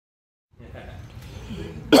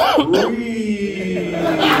Breathe.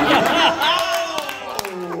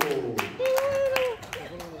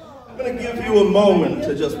 I'm going to give you a moment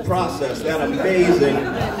to just process that amazing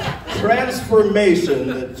transformation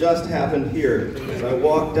that just happened here. As I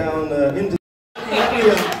walk down into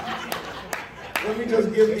let me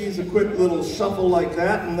just give these a quick little shuffle like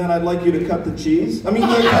that, and then I'd like you to cut the cheese. I mean,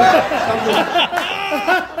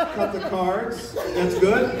 cut the cards. That's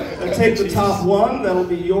good. And take the top one. That'll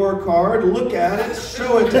be your card. Look at it.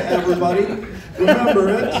 Show it to everybody. Remember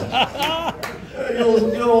it.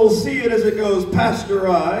 You'll see it as it goes past your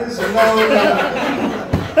eyes. And now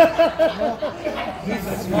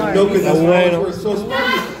milk in this world is so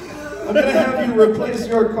sparky. I'm going to have you replace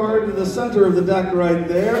your card to the center of the deck right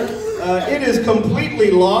there. It is completely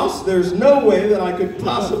lost. There's no way that I could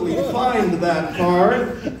possibly find that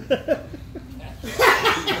card.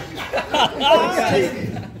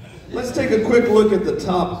 Let's take a quick look at the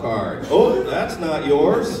top card. Oh, that's not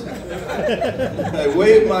yours. I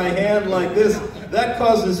wave my hand like this. That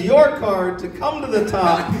causes your card to come to the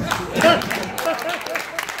top.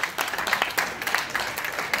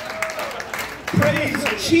 Praise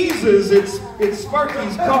cheeses, it's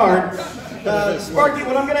Sparky's card. Sparky,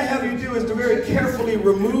 what I'm going to have you do is to very carefully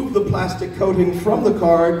remove the plastic coating from the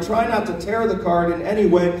card. Try not to tear the card in any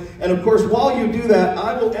way. And of course, while you do that,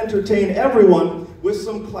 I will entertain everyone with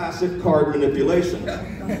some classic card manipulation.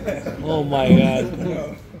 Oh my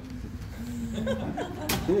God.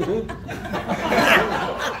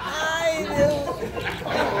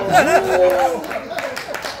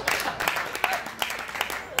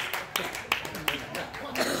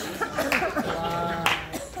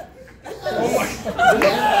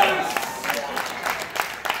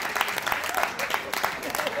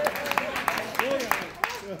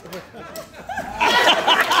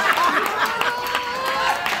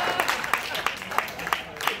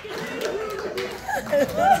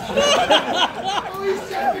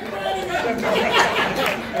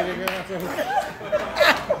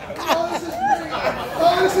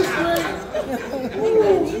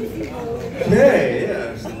 Okay,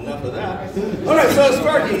 yeah, enough of that. All right, so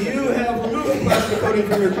Sparky, you have removed the plastic coating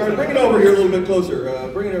from your card. Bring it over here a little bit closer.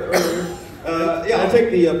 Bring it over here. Yeah, I'll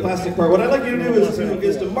take the plastic part. What I'd like you to do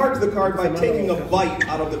is to mark the card by taking a bite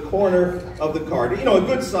out of the corner of the card. You know, a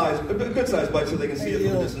good size bite so they can see it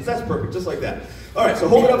from a distance. That's perfect, just like that. All right, so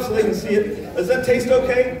hold it up so they can see it. Does that taste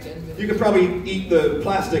okay? You could probably eat the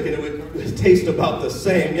plastic and it would taste about the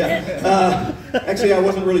same. Yeah. Actually, I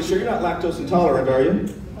wasn't really sure. You're not lactose intolerant, are you?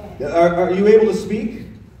 Are you able to speak?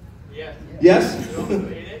 Yes. Yes?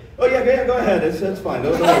 Oh yeah, go ahead. That's fine.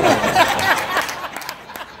 Don't worry.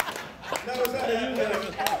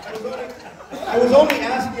 I was only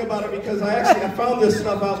asking about it because I found this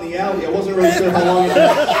stuff out in the alley. I wasn't really sure how long it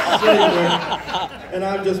was sitting there, and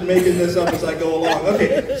I'm just making this up as I go along.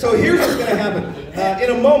 Okay, so here's what's going to happen.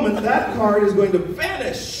 In a moment, that card is going to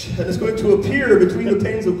vanish, and it's going to appear between the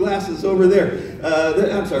panes of glasses over there.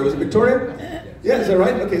 I'm sorry, was it Victoria? Yeah, is that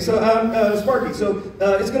right? Okay, so Sparky, so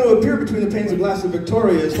it's going to appear between the panes of glass that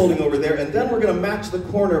Victoria is holding over there, and then we're going to match the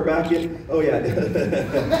corner back in. Oh yeah,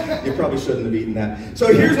 you probably shouldn't have eaten that.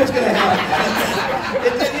 So here's what's going to happen.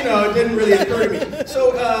 It didn't really occur to me.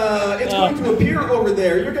 So it's going to appear over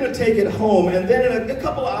there. You're going to take it home, and then in a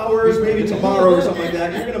couple hours, maybe tomorrow or something like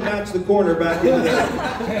that, you're going to match the corner back into there.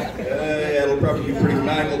 Yeah, it'll probably be pretty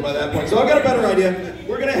mangled by that point. So I've got a better idea.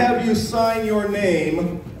 We're going to have you sign your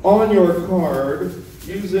name on your card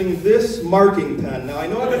using this marking pen. Now I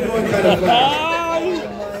know I've been going kind of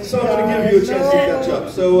fast, so I'm going to give you a chance to catch up.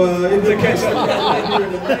 So in the case of here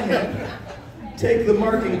in my hand, take the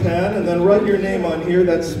marking pen and then write your name on here.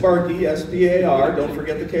 That's Sparky, S-P-A-R. Don't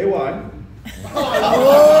forget the K-Y.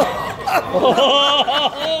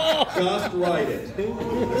 Just write it.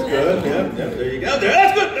 That's good. Yeah, there you go.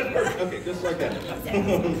 That's good. That's perfect. Okay, just like that.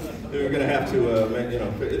 We're going to have to,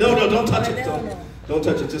 no, don't touch it. Don't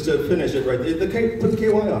touch it. Just finish it right. Put the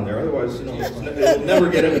KY on there. Otherwise, it'll never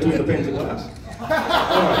get in between the panes of glass. All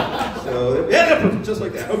right. So yeah, perfect. Just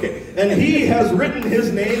like that. Okay. And he has written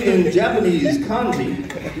his name in Japanese kanji,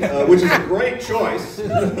 which is a great choice.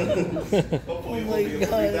 Hopefully, we'll be able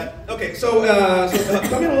to read that. Okay. So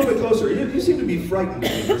come in a little bit closer. You seem to be frightened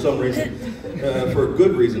for some reason, for a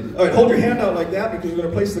good reason. All right. Hold your hand out like that because we're going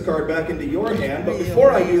to place the card back into your hand. But before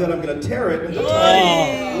I do that, I'm going to tear it into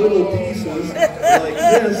tiny little pieces like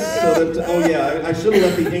this. So that oh yeah, I should have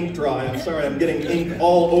let the ink dry. I'm sorry. I'm getting ink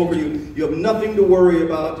all over you. You have nothing to worry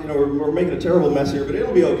about. We're making a terrible mess here, but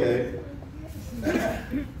it'll be okay.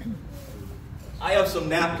 I have some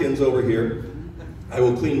napkins over here. I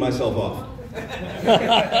will clean myself off.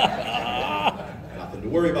 Nothing to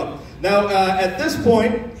worry about. Now, at this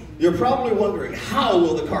point, You're probably wondering, how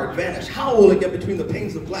will the card vanish? How will it get between the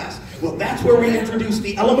panes of glass? Well, that's where we introduce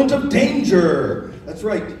the element of danger. That's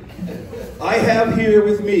right. I have here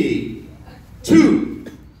with me 2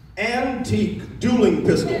 antique dueling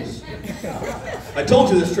pistols. I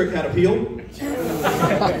told you this trick had appeal. Look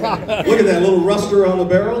at that little ruster on the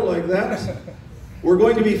barrel, like that. We're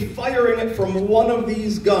going to be firing it from one of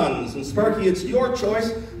these guns. And Sparky, it's your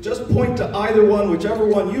choice. Just point to either one. Whichever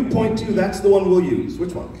one you point to, that's the one we'll use.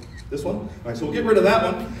 Which one? This one? All right, so we'll get rid of that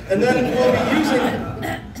one. And then we'll be using...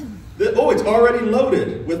 oh, it's already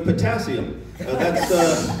loaded with potassium.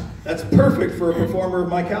 That's perfect for a performer of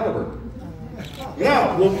my caliber.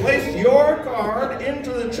 Now, we'll place your card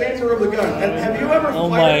into the chamber of the gun. And have you ever Oh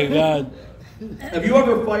my God. Have you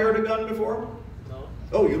ever fired a gun before? No.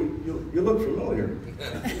 Oh, you look familiar.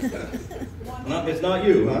 It's not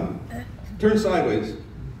you, huh? Turn sideways.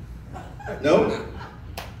 No?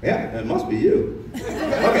 Yeah, it must be you.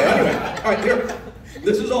 Okay, anyway. All right, here.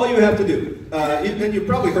 This is all you have to do. And you've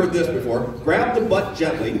probably heard this before. Grab the butt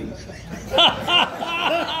gently.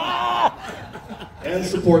 And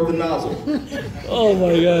support the nozzle. Oh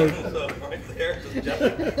my God. So right there, just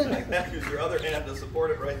gently like that. Use your other hand to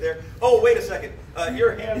support it right there. Oh, wait a second.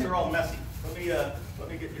 Your hands are all messy. Let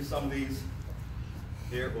me get you some of these.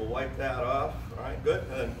 Here, we'll wipe that off. All right, good.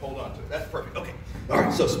 And then hold on to it. That's perfect. Okay. All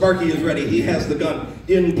right, so Sparky is ready. He has the gun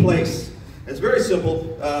in place. It's very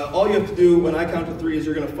simple. All you have to do when I count to 3 is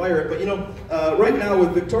you're going to fire it. But you know, right now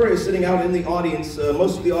with Victoria sitting out in the audience,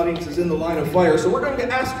 most of the audience is in the line of fire. So we're going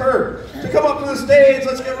to ask her to come up to the stage.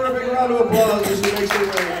 Let's give her a big round of applause as she makes her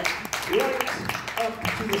way right up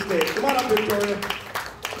to the stage. Come on up, Victoria.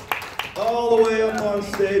 All the way up on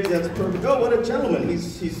stage. That's perfect. Oh, what a gentleman.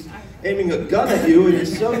 He's aiming a gun at you, and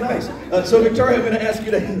he's so nice. So Victoria, I'm going to ask you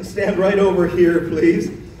to stand right over here, please.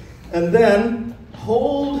 And then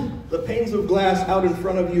hold the panes of glass out in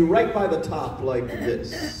front of you right by the top like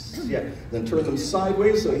this. Yeah. Then turn them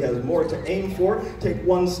sideways so he has more to aim for. Take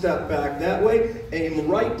one step back that way. Aim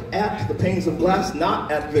right at the panes of glass,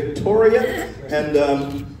 not at Victoria. And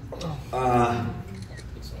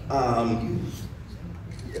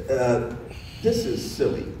this is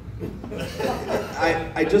silly.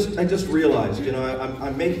 I just realized, you know,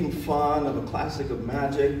 I'm making fun of a classic of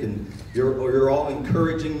magic, and you're all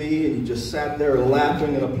encouraging me, and you just sat there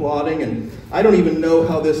laughing and applauding, and I don't even know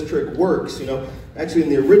how this trick works. You know, actually in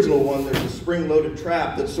the original one, there's a spring-loaded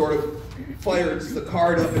trap that sort of fires the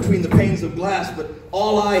card up between the panes of glass, but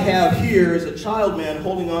all I have here is a child man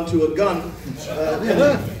holding onto a gun.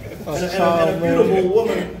 And a beautiful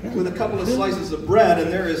woman with a couple of slices of bread,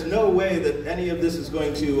 and there is no way that any of this is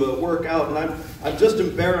going to work out, and I'm just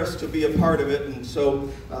embarrassed to be a part of it, and so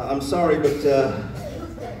I'm sorry, but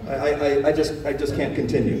I just can't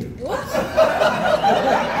continue.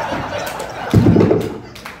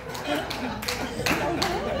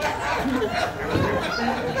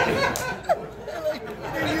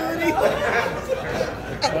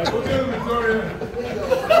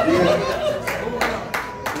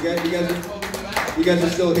 You guys are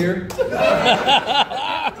still here? Because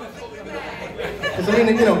I mean,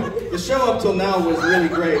 you know, the show up till now was really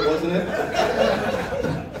great, wasn't it?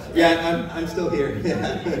 Yeah, I'm still here.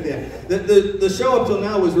 Yeah. The show up till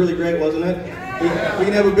now was really great, wasn't it? We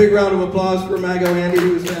can have a big round of applause for Mago Andy,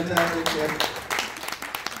 who was fantastic.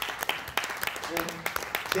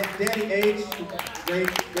 Yeah. Danny H, great,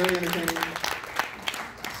 very entertaining.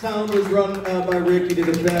 Sound was run by Rick. He did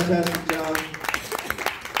a fantastic job.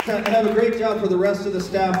 And have a great job for the rest of the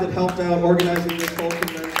staff that helped out organizing this whole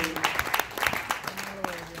convention.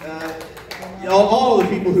 All of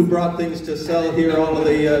the people who brought things to sell here, all of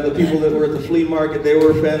the people that were at the flea market, they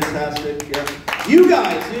were fantastic. Yeah. You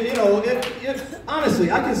guys, you know, honestly,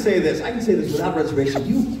 I can say this without reservation.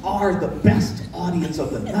 You are the best audience of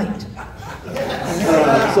the night.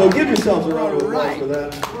 So give yourselves a round of applause for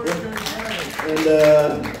that.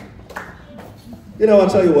 Yeah. And you know, I'll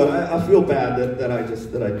tell you what, I feel bad that I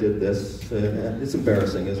did this. It's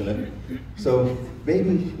embarrassing, isn't it? So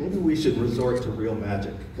maybe we should resort to real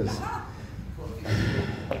magic, because...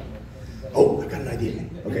 Oh, I've got an idea.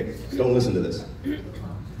 Okay, don't listen to this.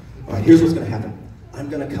 All right, here's what's going to happen. I'm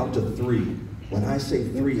going to count to 3. When I say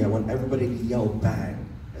 3, I want everybody to yell bang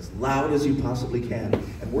as loud as you possibly can,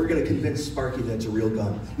 and we're going to convince Sparky that it's a real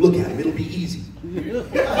gun. Look at him, it'll be easy. I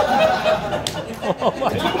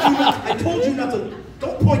told you not to,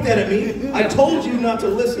 don't point that at me. I told you not to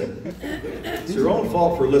listen. It's your own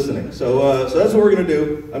fault for listening. So that's what we're going to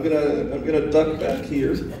do. I'm going to duck back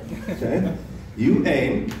here, okay? You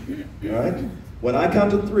aim, all right? When I count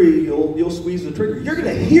to 3, you'll squeeze the trigger. You're going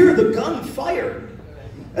to hear the gun fire.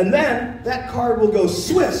 And then that card will go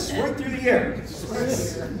Swiss right through the air. And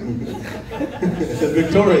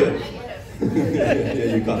Victoria,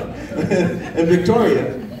 yeah, you got it. And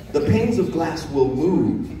Victoria, the panes of glass will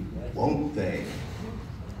move, won't they?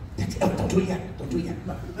 Oh, don't do it yet. Don't do it yet.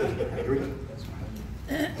 Here we go.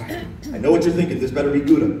 I know what you're thinking. This better be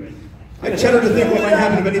Gouda. I shudder to think what might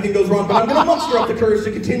happen if anything goes wrong, but I'm going to muster up the courage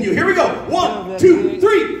to continue. Here we go. 1, 2,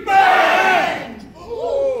 3. Bang!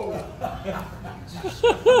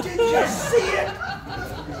 Did you see it?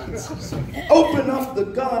 Open up the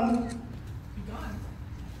gun.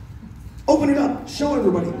 Open it up. Show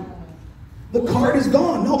everybody. The card is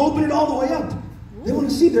gone. No, open it all the way up. They want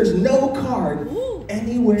to see there's no card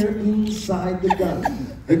anywhere inside the gun.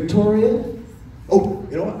 Victoria, oh,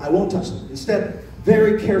 you know what? I won't touch them. Instead,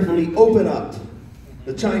 very carefully open up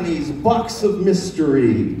the Chinese box of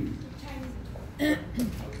mystery.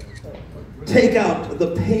 Take out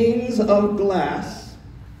the panes of glass.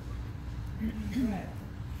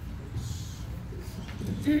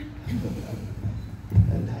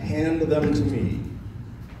 And hand them to me.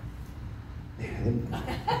 And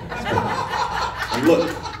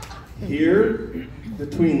look, here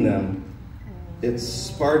between them, it's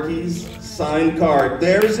Sparky's signed card.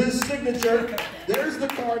 There's his signature. There's the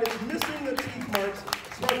card. It's missing the teeth marks.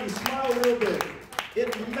 Sparky, smile real big.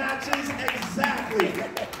 It matches exactly.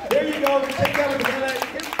 There you go. Take that with that.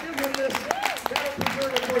 Give him this. That'll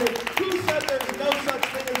preserve it for you. Who said there's no such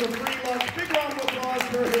thing as a free lunch? Big round of applause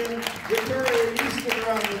for him. Victoria, you stick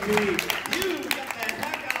around with me. You get the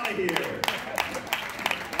heck out of here.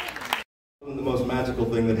 The most magical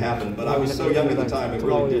thing that happened, but I was so young at the time, it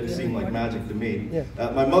really did seem like magic to me.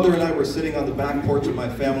 My mother and I were sitting on the back porch of my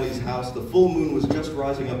family's house. The full moon was just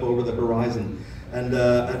rising up over the horizon, and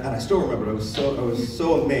I still remember it. I was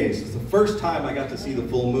so amazed. It's the first time I got to see the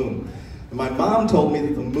full moon. And my mom told me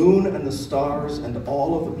that the moon and the stars and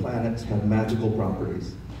all of the planets have magical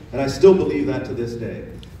properties, and I still believe that to this day.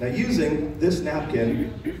 Now, using this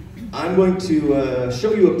napkin, I'm going to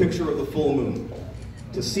show you a picture of the full moon,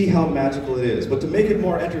 to see how magical it is. But to make it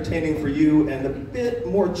more entertaining for you and a bit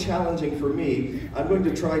more challenging for me, I'm going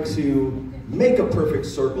to try to make a perfect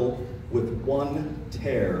circle with one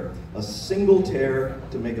tear. A single tear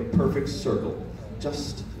to make a perfect circle,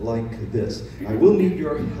 just like this. I will need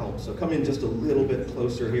your help, so come in just a little bit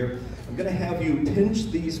closer here. I'm going to have you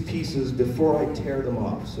pinch these pieces before I tear them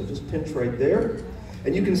off. So just pinch right there.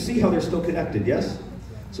 And you can see how they're still connected, yes?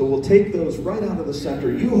 So we'll take those right out of the center.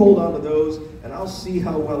 You hold on to those, and I'll see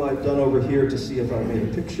how well I've done over here to see if I made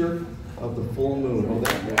a picture of the full moon. Oh,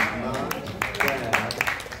 that is not bad.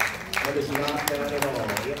 That is not bad at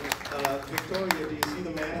all. Yep. Victoria, do you see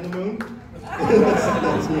the man in the moon?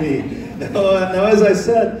 That's me. Now, as I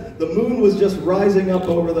said, the moon was just rising up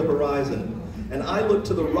over the horizon. And I looked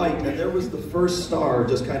to the right, and there was the first star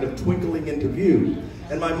just kind of twinkling into view.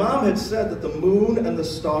 And my mom had said that the moon and the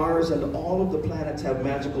stars and all of the planets have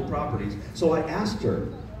magical properties. So I asked her,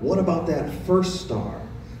 what about that first star?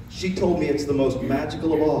 She told me it's the most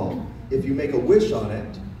magical of all. If you make a wish on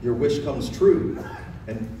it, your wish comes true.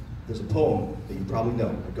 And there's a poem that you probably know.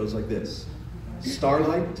 It goes like this.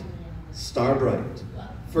 Starlight, star bright,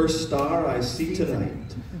 first star I see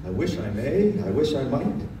tonight. I wish I may, I wish I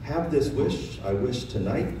might, have this wish I wish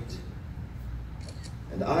tonight.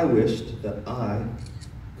 And I wished that I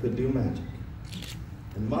could do magic.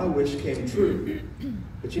 And my wish came true.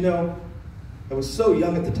 But you know, I was so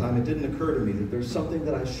young at the time, it didn't occur to me that there's something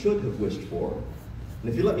that I should have wished for. And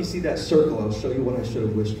if you let me see that circle, I'll show you what I should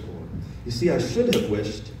have wished for. You see, I should have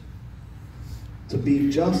wished to be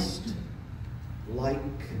just like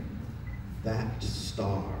that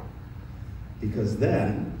star. Because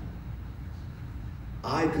then,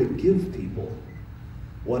 I could give people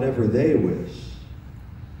whatever they wish.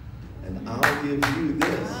 And I'll give you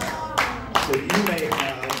this, so you may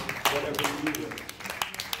have whatever you wish.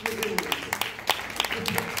 Thank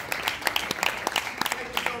you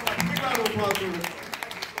so much. Big round of applause for this.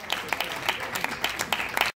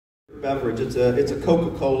 Beverage, it's a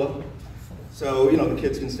Coca-Cola. So, you know, the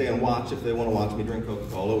kids can stay and watch if they want to watch me drink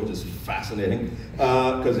Coca-Cola, which is fascinating,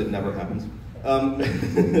 because it never happens.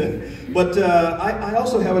 But I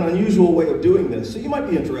also have an unusual way of doing this, so you might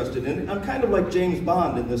be interested in it. I'm kind of like James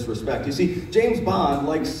Bond in this respect. You see, James Bond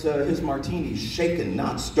likes his martinis shaken,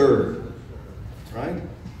 not stirred, right?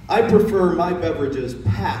 I prefer my beverages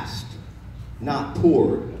passed, not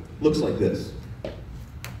poured. Looks like this.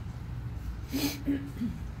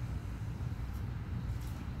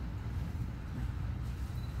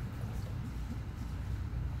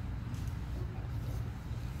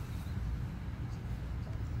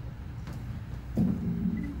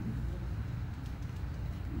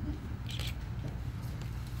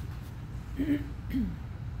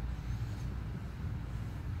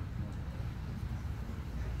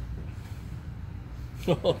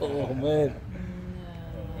 Oh, man.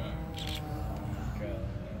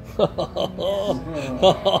 Come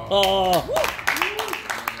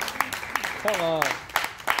on.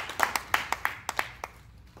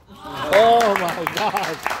 Oh, my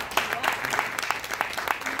God.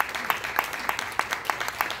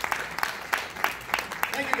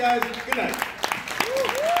 Thank you, guys. Good night.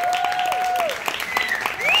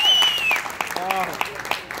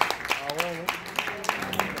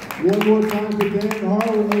 One more time for Dan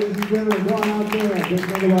Harlan, ladies and gentlemen. Go on out there and big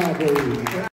round of applause, please.